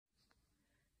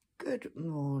Good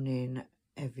morning,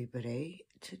 everybody.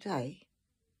 Today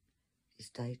is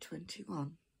day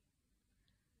 21.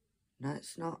 No,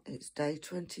 it's not. It's day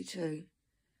 22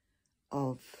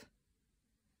 of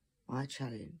my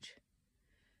challenge.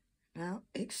 Now,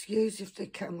 excuse if the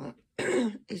camera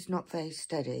is not very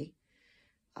steady.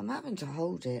 I'm having to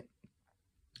hold it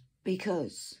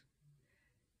because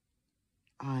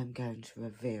I'm going to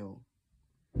reveal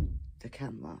the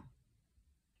camera.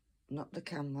 Not the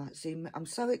camera. See, I'm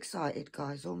so excited,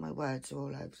 guys. All my words are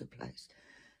all over the place.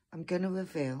 I'm going to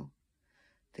reveal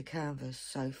the canvas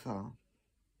so far.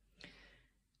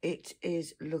 It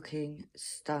is looking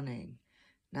stunning.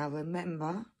 Now,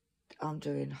 remember, I'm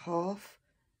doing half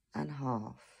and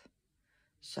half.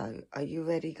 So, are you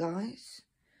ready, guys?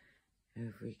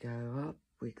 If we go up,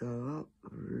 we go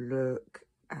up. Look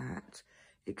at...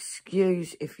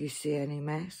 Excuse if you see any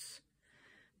mess.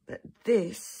 But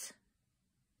this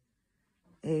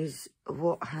is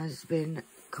what has been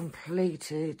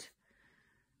completed.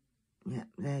 Yeah,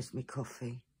 there's my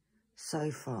coffee so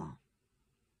far.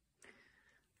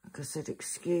 Like I said,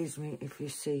 excuse me if you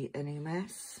see any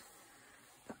mess,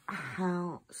 but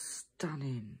how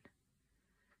stunning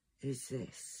is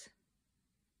this?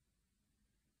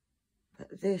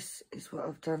 But this is what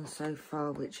I've done so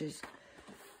far, which is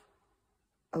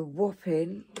a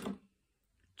whopping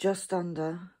just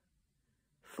under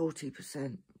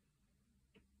 40%.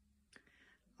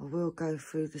 I will go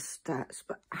through the stats,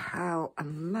 but how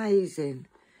amazing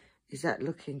is that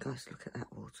looking, guys? Look at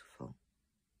that waterfall.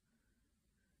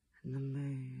 And the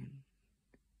moon.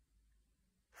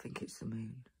 I think it's the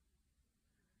moon.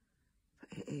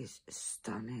 But it is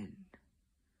stunning.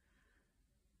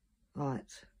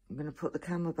 Right, I'm going to put the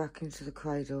camera back into the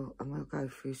cradle and we'll go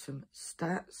through some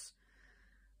stats.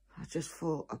 I just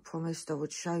thought, I promised I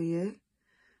would show you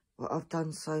what I've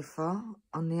done so far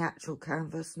on the actual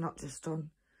canvas, not just on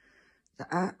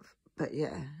the app. But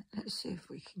yeah, let's see if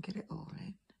we can get it all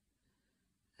in.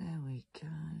 There we go.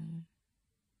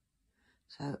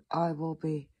 So I will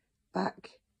be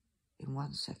back in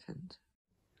 1 second.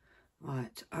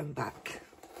 Right, I'm back.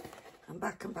 I'm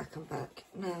back.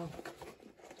 Now,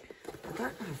 I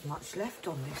don't have much left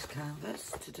on this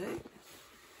canvas to do.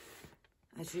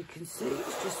 As you can see,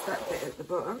 it's just that bit at the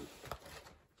bottom.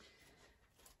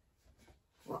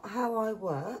 How I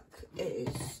work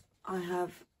is I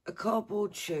have a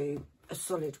cardboard tube, a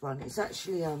solid one. It's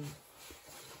actually a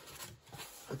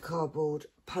cardboard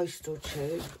postal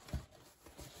tube,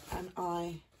 and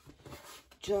I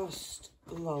just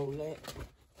roll it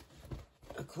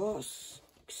across.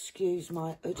 Excuse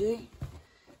my hoodie,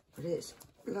 but it's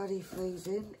bloody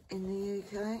freezing in the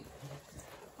UK.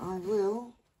 I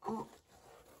will, oh,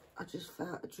 I just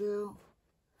found a drill.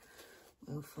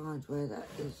 We'll find where that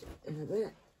is in a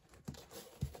bit.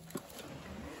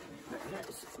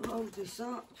 Let's roll this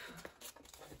up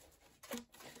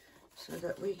so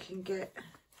that we can get,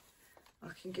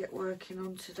 I can get working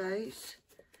on today's.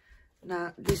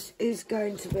 Now, this is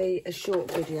going to be a short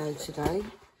video today.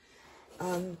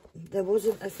 There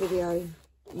wasn't a video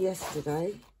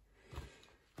yesterday,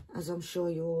 as I'm sure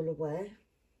you're all aware.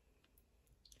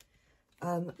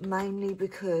 Mainly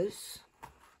because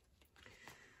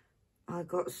I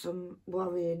got some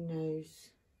worrying news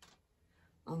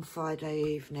on Friday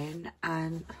evening,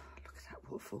 and look at that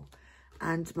waterfall,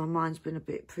 and my mind's been a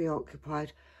bit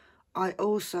preoccupied. I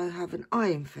also have an eye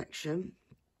infection,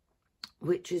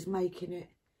 which is making it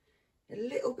a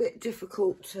little bit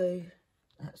difficult to,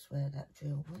 that's where that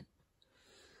drill went,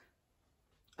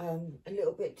 a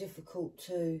little bit difficult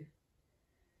to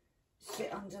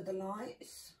sit under the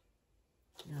lights.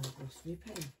 Now I've lost my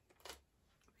pen.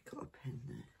 I've got a pen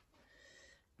there.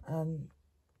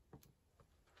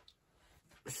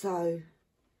 So,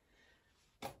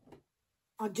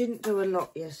 I didn't do a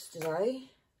lot yesterday.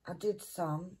 I did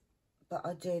some, but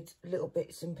I did little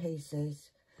bits and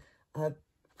pieces. It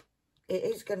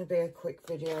is going to be a quick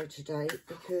video today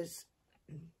because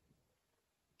I'm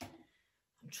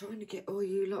trying to get all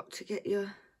you lot to get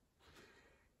your,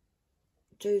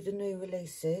 do the new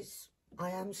releases.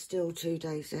 I am still 2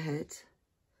 days ahead.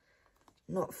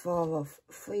 Not far off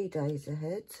 3 days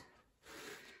ahead.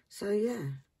 So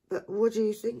yeah. But what do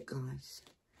you think, guys?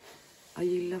 Are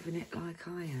you loving it like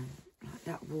I am? Like,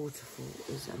 that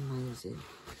waterfall is amazing.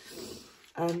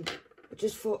 I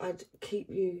just thought I'd keep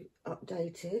you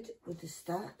updated with the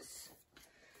stats.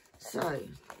 So,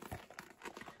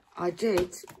 I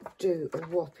did do a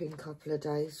whopping couple of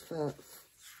days for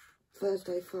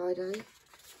Thursday, Friday.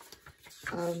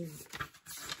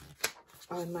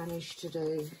 I managed to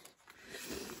do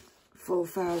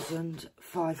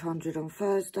 4,500 on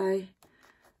Thursday.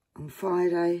 On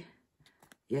Friday,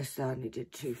 Yesterday I only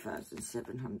did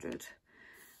 2,700.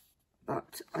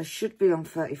 But I should be on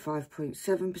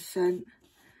 35.7%.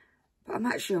 But I'm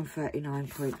actually on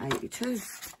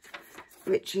 39.82,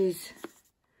 which is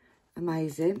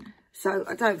amazing. So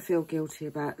I don't feel guilty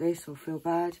about this or feel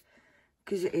bad,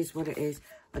 because it is what it is.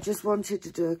 I just wanted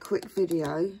to do a quick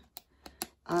video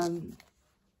on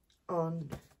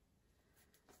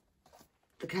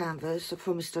the canvas. I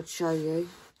promised I'd show you.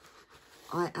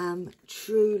 I am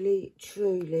truly,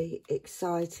 truly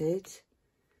excited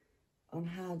on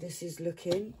how this is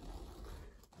looking.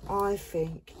 I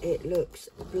think it looks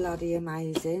bloody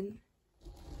amazing.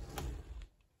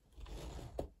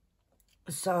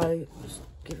 So, just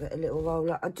give it a little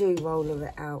roller. I do roller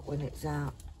it out when it's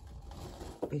out,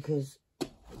 because it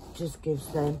just gives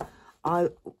them...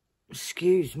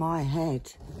 excuse my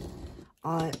head.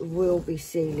 I will be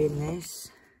sealing this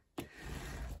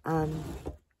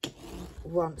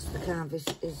once the canvas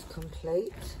is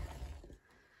complete.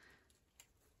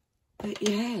 But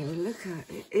yeah, look at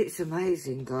it. It's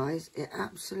amazing, guys. It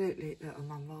absolutely... Look,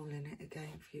 I'm unrolling it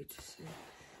again for you to see.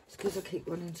 It's because I keep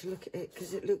wanting to look at it,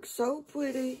 because it looks so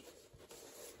pretty.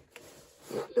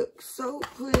 It looks so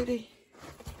pretty.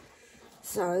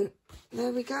 So,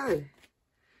 there we go.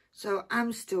 So,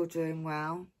 I'm still doing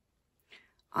well.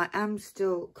 I am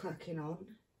still cracking on.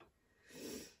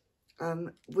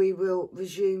 We will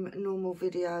resume a normal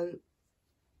video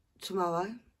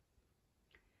tomorrow.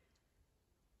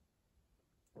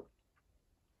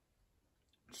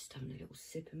 Just having a little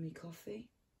sip of my coffee.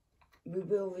 We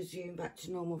will resume back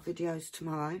to normal videos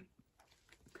tomorrow.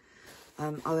 I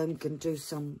am going to do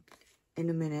some in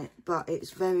a minute, but it's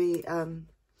very... I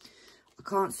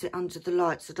can't sit under the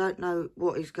lights. I don't know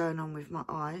what is going on with my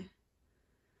eye.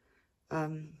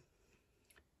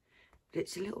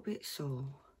 It's a little bit sore.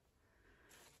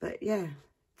 But yeah,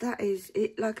 that is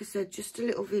it. Like I said, just a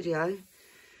little video.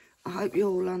 I hope you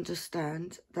all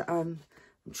understand that I'm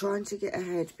trying to get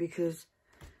ahead, because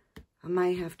I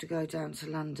may have to go down to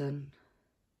London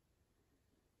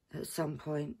at some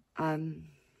point.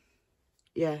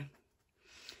 Yeah.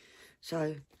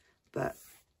 So, but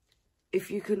if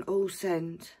you can all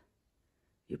send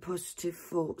your positive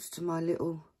thoughts to my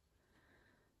little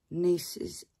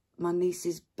niece's, my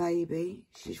niece's baby.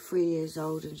 She's 3 years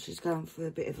old and she's going through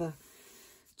a bit of a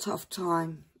tough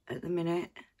time at the minute.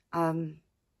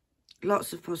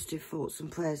 Lots of positive thoughts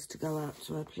and prayers to go out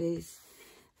to her, please.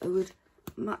 I would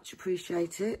much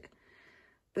appreciate it.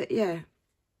 But yeah,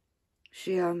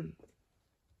 she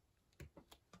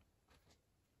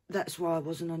that's why I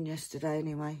wasn't on yesterday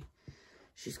anyway.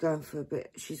 She's going through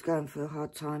a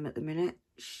hard time at the minute.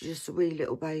 She's just a wee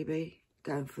little baby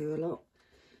going through a lot.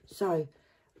 So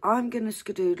I'm going to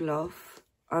skedoodle off.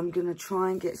 I'm going to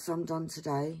try and get some done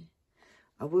today.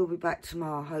 I will be back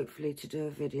tomorrow, hopefully, to do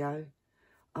a video.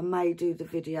 I may do the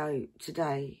video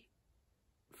today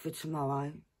for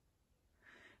tomorrow,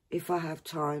 if I have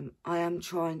time. I am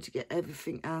trying to get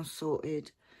everything else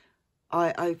sorted.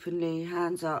 I openly,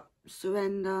 hands up,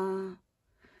 surrender.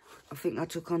 I think I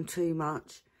took on too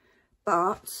much,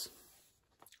 but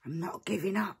I'm not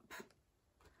giving up.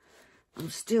 I'm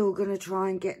still going to try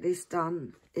and get this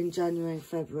done in January and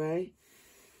February.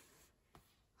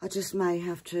 I just may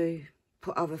have to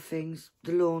put other things.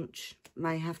 The launch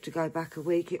may have to go back a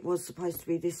week. It was supposed to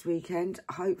be this weekend.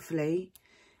 Hopefully,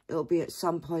 it'll be at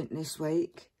some point this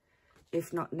week,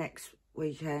 if not next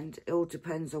weekend. It all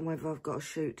depends on whether I've got a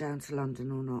shoot down to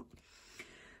London or not.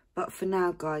 But for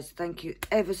now, guys, thank you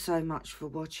ever so much for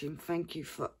watching. Thank you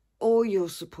for all your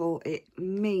support. It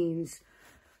means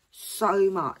so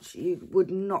much. You would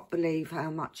not believe how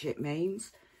much it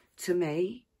means to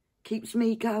me. Keeps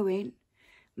me going.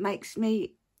 Makes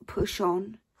me push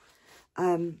on.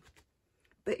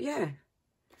 But yeah,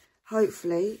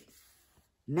 hopefully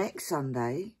next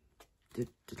Sunday,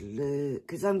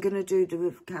 because I'm going to do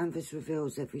the canvas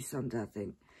reveals every Sunday, I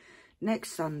think.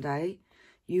 Next Sunday,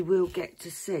 you will get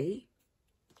to see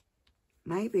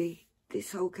maybe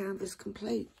this whole canvas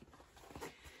complete,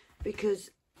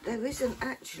 because there isn't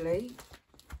actually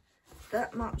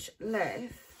that much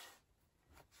left,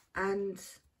 and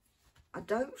I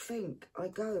don't think I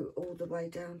go all the way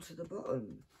down to the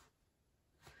bottom.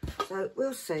 So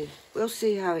we'll see. We'll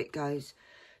see how it goes.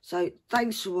 So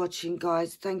thanks for watching,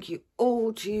 guys. Thank you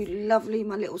all to you lovely,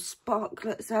 my little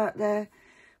sparklets out there,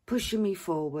 pushing me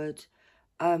forward.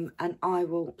 And I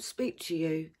will speak to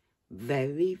you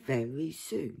very, very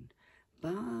soon.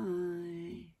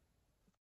 Bye.